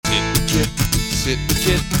sit with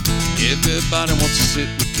Kit. Everybody wants to sit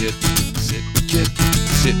with Kit. Sit with Kit.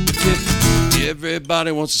 Sit with Kit.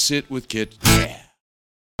 Everybody wants to sit with Kit. Yeah.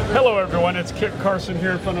 Hello everyone, it's Kit Carson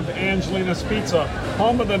here in front of Angelina's Pizza,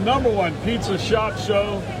 home of the #1 pizza shop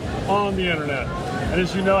show on the internet. And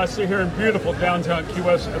as you know, I sit here in beautiful downtown Key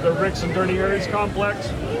West at the Ricks and Dirty Areas complex,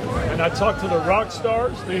 and I talk to the rock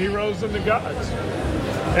stars, the heroes, and the gods.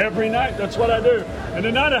 Every night, that's what I do. And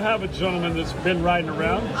tonight I have a gentleman that's been riding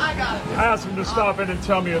around. I asked him to stop in and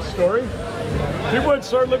tell me a story. If you would,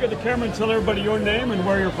 sir, look at the camera and tell everybody your name and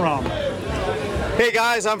where you're from. Hey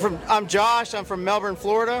guys, I'm Josh. I'm from Melbourne,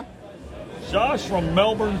 Florida. Josh from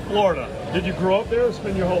Melbourne, Florida. Did you grow up there?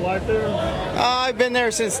 Spend your whole life there? I've been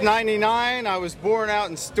there since '99. I was born out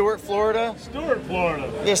in Stuart, Florida. Stuart, Florida.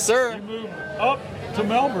 Yes, sir. You moved up to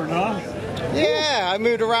Melbourne, huh? Yeah, I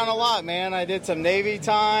moved around a lot, man. I did some Navy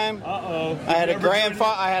time. Uh-oh. I had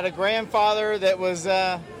a grandfather that was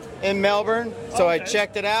in Melbourne, so I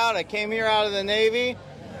checked it out. I came here out of the Navy.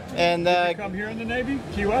 And did you come here in the Navy,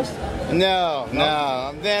 Key West? No.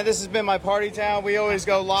 Man, this has been my party town. We always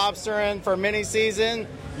go lobstering for mini season,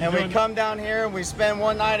 and we come down here and we spend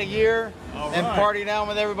one night a year and party down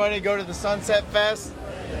with everybody. Go to the Sunset Fest.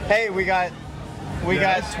 Hey, we got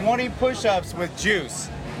 20 push-ups with Juice.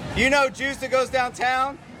 You know Juice that goes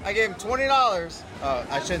downtown? I gave him $20. Oh,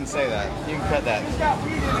 I shouldn't say that. You can cut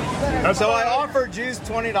that. So I offered Juice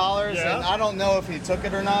 $20, and I don't know if he took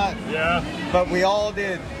it or not. Yeah. But we all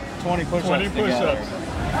did 20 push-ups together.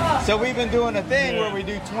 So we've been doing a thing where we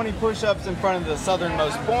do 20 push-ups in front of the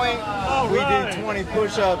southernmost point. We do 20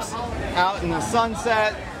 push-ups out in the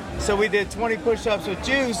sunset. So we did 20 push-ups with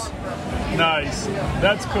Juice. Nice.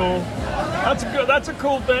 That's cool. That's a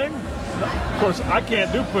cool thing. Of course, I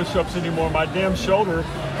can't do push-ups anymore. My damn shoulder.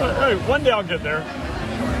 But hey, one day I'll get there.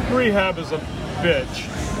 Rehab is a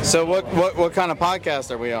bitch. So what kind of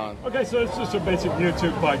podcast are we on? Okay, so it's just a basic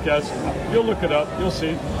YouTube podcast. You'll look it up. You'll see.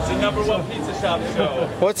 It's the #1 pizza shop show.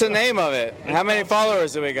 What's the name of it? How many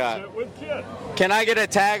followers do we got? With Kit. Can I get a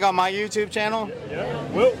tag on my YouTube channel? Yeah.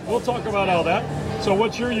 We'll talk about all that. So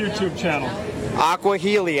what's your YouTube channel?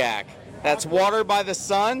 Aquaheliac. That's water by the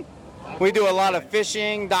sun. We do a lot of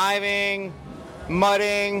fishing, diving,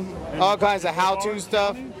 mudding, all kinds of how-to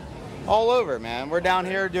stuff. All over, man. We're down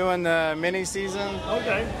here doing the mini season.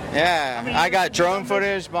 Okay. Yeah, I got drone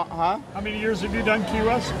footage. Huh? How many years have you done Key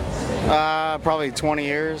West? Probably 20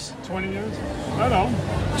 years. 20 years? I know.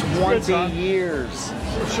 20 years.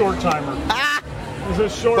 Short timer. Ah! Is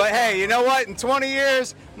it short? But hey, you know what? In 20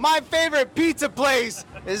 years, my favorite pizza place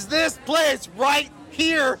is this place right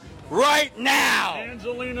here, right now.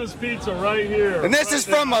 Angelina's Pizza right here. And this is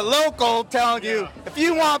from a local telling you, if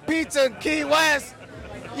you want pizza in Key West,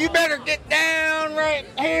 you better get down right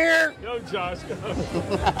here. Go, Josh. Go.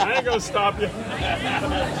 I ain't gonna stop you.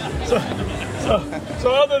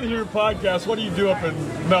 So other than your podcast, what do you do up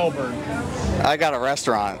in Melbourne? I got a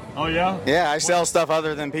restaurant. Oh yeah? Yeah, I sell stuff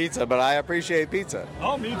other than pizza, but I appreciate pizza.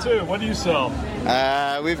 Oh, me too. What do you sell?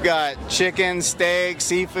 We've got chicken, steak,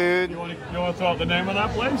 seafood. You want to throw out the name of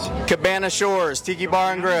that place? Cabana Shores, Tiki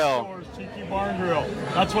Bar and Grill. Shores, Tiki Bar and Grill.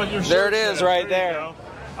 That's what you're. There it is, right there.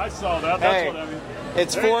 I saw that. That's what I mean.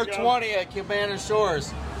 It's 420 at Cabana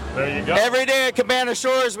Shores. There you go. Every day at Cabana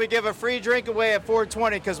Shores, we give a free drink away at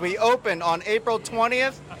 420 because we opened on April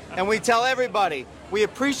 20th, and we tell everybody, we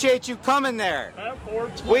appreciate you coming there. At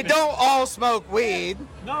 420. We don't all smoke weed.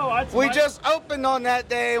 No, we just opened on that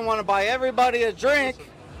day and want to buy everybody a drink.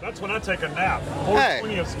 That's when I take a nap.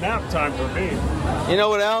 420 is nap time for me. You know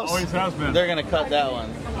what else? Always has been. They're going to cut that one.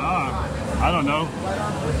 I don't know.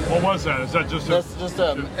 What was that? Is that just a...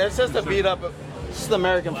 It's just a beat up... It's the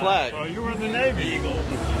American flag. Oh, you were in the Navy. Eagle.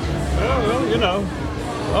 Well, you know.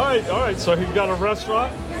 All right. So you got a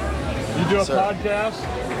restaurant? You do a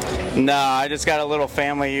podcast? No, I just got a little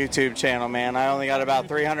family YouTube channel, man. I only got about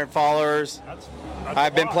 300 followers. That's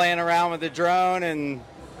I've been playing around with the drone and...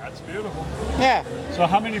 That's beautiful. Yeah. So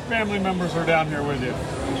how many family members are down here with you?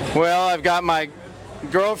 Well, I've got my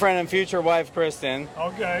girlfriend and future wife, Kristen.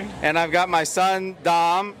 Okay. And I've got my son,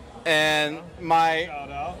 Dom, and my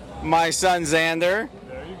son, Xander.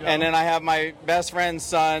 There you go. And then I have my best friend's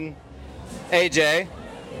son, AJ.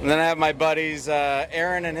 And then I have my buddies,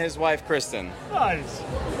 Aaron and his wife, Kristen. Nice.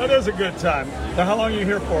 That is a good time. Now, how long are you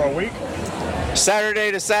here for? A week?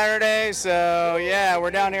 Saturday to Saturday. So, yeah,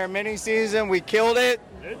 we're down here mini season. We killed it.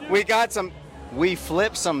 Did you? We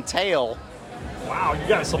flipped some tail. Wow, you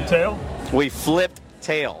got some tail? We flipped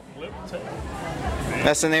tail. Flipping tail.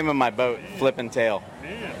 That's the name of my boat, Flippin' Tail.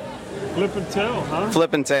 Man. Flipping tail, huh?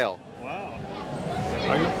 Flippin' Tail. Wow.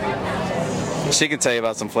 She can tell you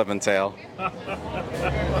about some flippin' tail.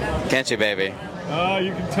 Can't you, baby?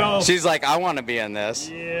 You can tell. She's like, I want to be in this.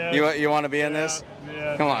 Yeah. You want to be in this?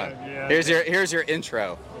 Yeah. Come on. Yeah, Here's your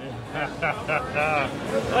intro.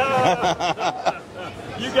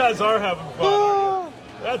 You guys are having fun. Aren't you?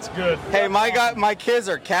 That's good. Hey, my kids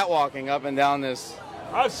are catwalking up and down this.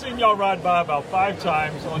 I've seen y'all ride by about 5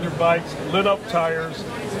 times on your bikes, lit up tires,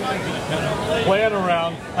 playing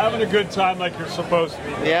around, having a good time like you're supposed to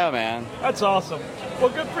be. Yeah, man. That's awesome. Well,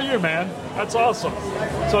 good for you, man. That's awesome.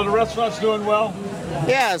 So the restaurant's doing well?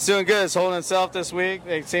 Yeah, it's doing good. It's holding itself this week.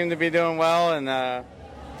 They seem to be doing well, and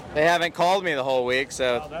they haven't called me the whole week.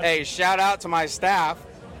 So, hey, shout out to my staff.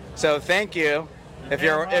 So thank you. If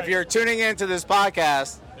you're tuning into this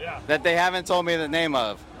podcast that they haven't told me the name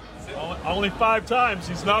of. Only 5 times.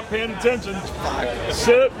 He's not paying attention.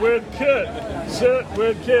 Sit with Kit. Sit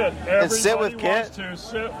with Kit. Everybody sit with Kit? wants to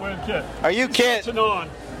sit with Kit. Are you Kit? On.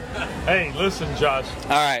 Hey, listen, Josh. All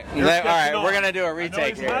right. We're gonna do a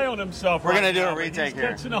retake he's here. high on himself. We're gonna do now, a retake he's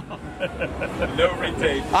here. catching on. No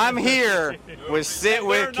retake. I'm here with Sit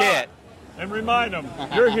with Kit. And remind them,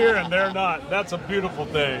 you're here and they're not. That's a beautiful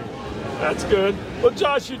thing. That's good. Well,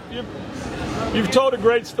 Josh, you've told a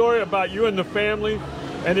great story about you and the family,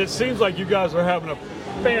 and it seems like you guys are having a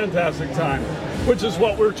fantastic time, which is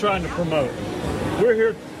what we're trying to promote. We're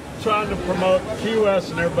here trying to promote Key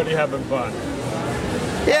West and everybody having fun.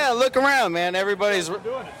 Yeah, look around, man. Everybody's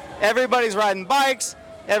riding bikes.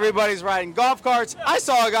 Everybody's riding golf carts. I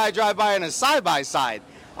saw a guy drive by in a side-by-side.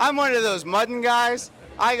 I'm one of those mudding guys.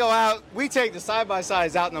 I go out. We take the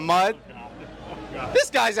side-by-sides out in the mud.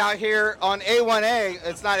 This guy's out here on A1A.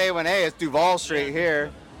 It's not A1A. It's Duval Street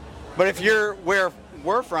here. But if you're where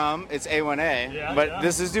we're from, it's A1A. But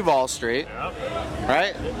this is Duval Street,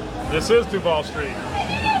 right? This is Duval Street.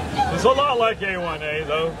 It's a lot like A1A,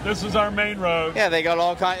 though. This is our main road. Yeah, they got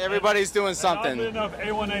all kinds. Everybody's doing something. Oddly enough,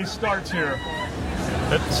 A1A starts here.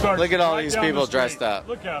 It starts look at all right these down people the street. dressed up.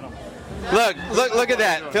 Look at them. Look at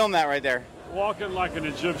that. Film that right there. Walking like an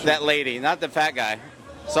Egyptian. That lady, not the fat guy.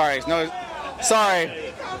 Sorry.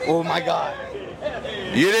 Oh my God.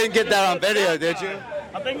 You didn't get that on video, did you?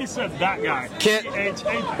 I think he said that guy. Kit.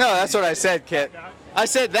 No, that's what I said, Kit. I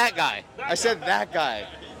said that guy. I said that guy.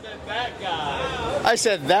 I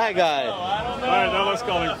said that guy. All right, now let's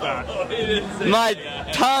call him fat. My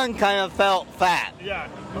tongue kind of felt fat. Yeah,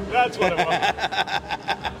 that's what it was.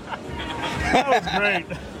 That was great.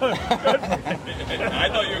 I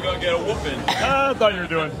thought you were going to get a whooping. I thought you were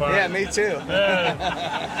doing fine. Yeah, me too.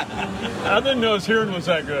 I didn't know his hearing was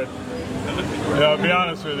that good. Yeah, I'll be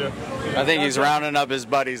honest with you. I think he's rounding up his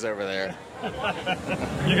buddies over there.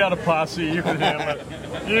 You got a posse. You can handle it.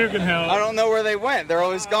 You can handle it. I don't know where they went. They're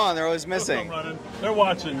always gone. They're always missing. They're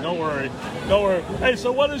watching. Don't worry. Don't worry. Hey,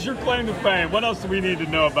 so what is your claim to fame? What else do we need to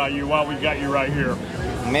know about you while we got you right here?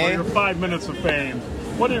 Me? For your 5 minutes of fame.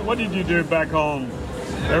 What did you do back home?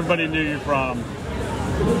 Everybody knew you from.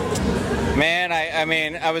 Man, I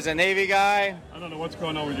mean, I was a Navy guy. I don't know what's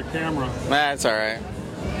going on with your camera. That's all right.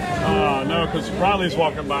 No, because Riley's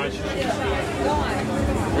walking by.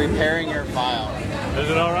 Repairing your file. Is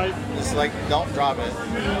it all right? Just like, don't drop it.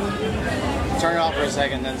 Turn it off for a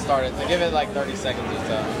second, then start it. So give it like 30 seconds or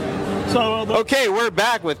so. Okay, we're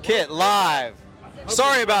back with Kit live.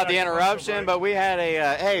 Sorry about the interruption, but we had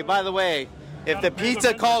a, hey, by the way, if the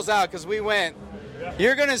pizza calls out, because we went,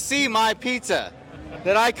 you're going to see my pizza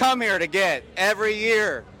that I come here to get every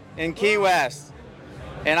year in Key West.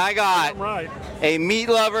 And I got a Meat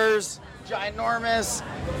Lovers, ginormous,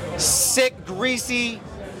 sick, greasy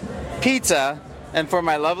pizza. And for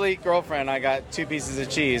my lovely girlfriend, I got 2 pieces of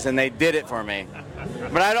cheese, and they did it for me.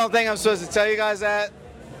 But I don't think I'm supposed to tell you guys that,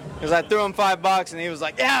 because I threw him $5, and he was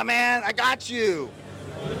like, yeah, man, I got you.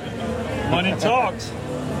 Money talks.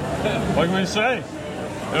 What can we say?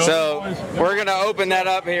 So we're going to open that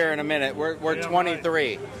up here in a minute. We're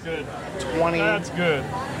 23. Good. 20. That's good.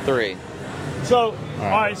 3. So,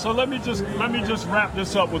 all right. So let me just wrap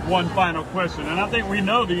this up with one final question, and I think we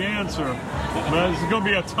know the answer, but it's going to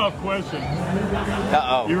be a tough question.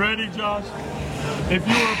 Uh-oh. You ready, Josh? If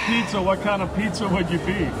you were a pizza, what kind of pizza would you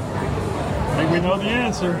be? I think we know the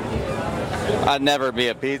answer. I'd never be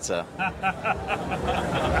a pizza.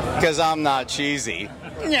 Because I'm not cheesy.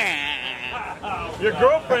 Your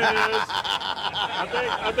girlfriend is.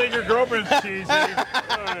 I think your girlfriend's cheesy.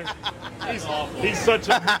 He's such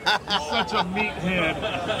a meathead.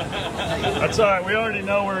 That's all right. We already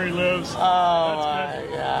know where he lives. Oh my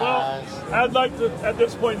gosh. Well, I'd like to, at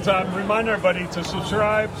this point in time, remind everybody to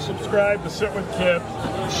subscribe to Sit with Kit.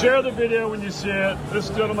 Share the video when you see it. This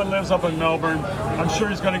gentleman lives up in Melbourne. I'm sure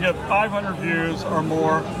he's going to get 500 views or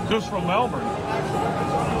more just from Melbourne.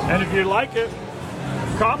 And if you like it,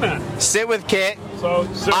 comment. Sit with Kit. So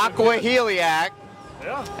Aqua Heliac.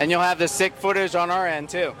 Yeah. And you'll have the sick footage on our end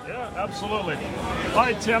too. Yeah, absolutely. All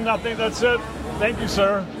right, Tim, I think that's it. Thank you,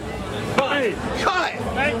 sir. Hey, Cut!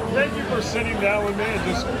 thank you for sitting down with me and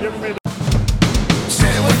just giving me